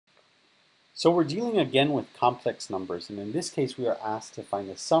So we're dealing again with complex numbers, and in this case we are asked to find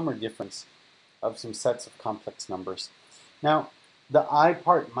the sum or difference of some sets of complex numbers. Now, the I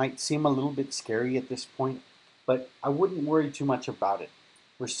part might seem a little bit scary at this point, but I wouldn't worry too much about it.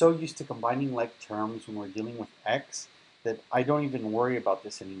 We're so used to combining like terms when we're dealing with x that I don't even worry about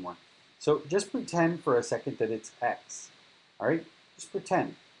this anymore. So just pretend for a second that it's x. All right, just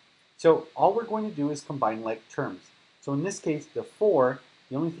pretend. So all we're going to do is combine like terms. So in this case, the 4,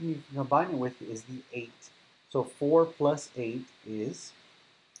 the only thing you can combine it with is the 8. So 4 plus 8 is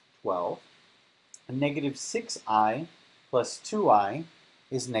 12. And negative 6i plus 2i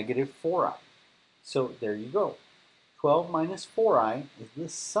is negative 4i. So there you go. 12 minus 4i is the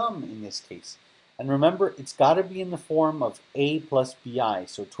sum in this case. And remember, it's got to be in the form of a plus bi.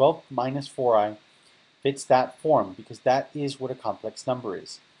 So 12 minus 4i fits that form because that is what a complex number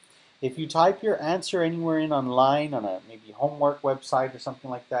is. If you type your answer anywhere in online on a maybe homework website or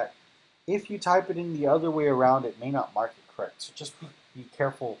something like that, if you type it in the other way around, it may not mark it correct. So just be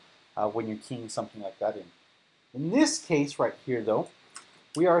careful when you're keying something like that in. In this case right here though,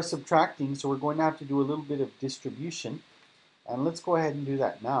 we are subtracting, so we're going to have to do a little bit of distribution. And let's go ahead and do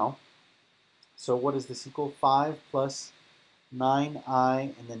that now. So what does this equal? 5 plus 9i,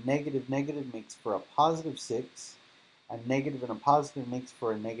 and then negative negative makes for a positive 6. A negative and a positive makes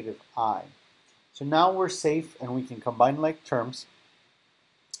for a negative I. So now we're safe and we can combine like terms.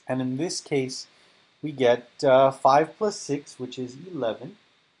 And in this case, we get 5 plus 6, which is 11.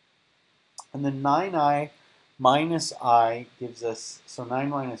 And then 9i minus I gives us, so 9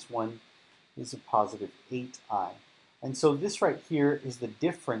 minus 1 is a positive 8i. And so this right here is the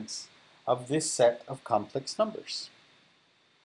difference of this set of complex numbers.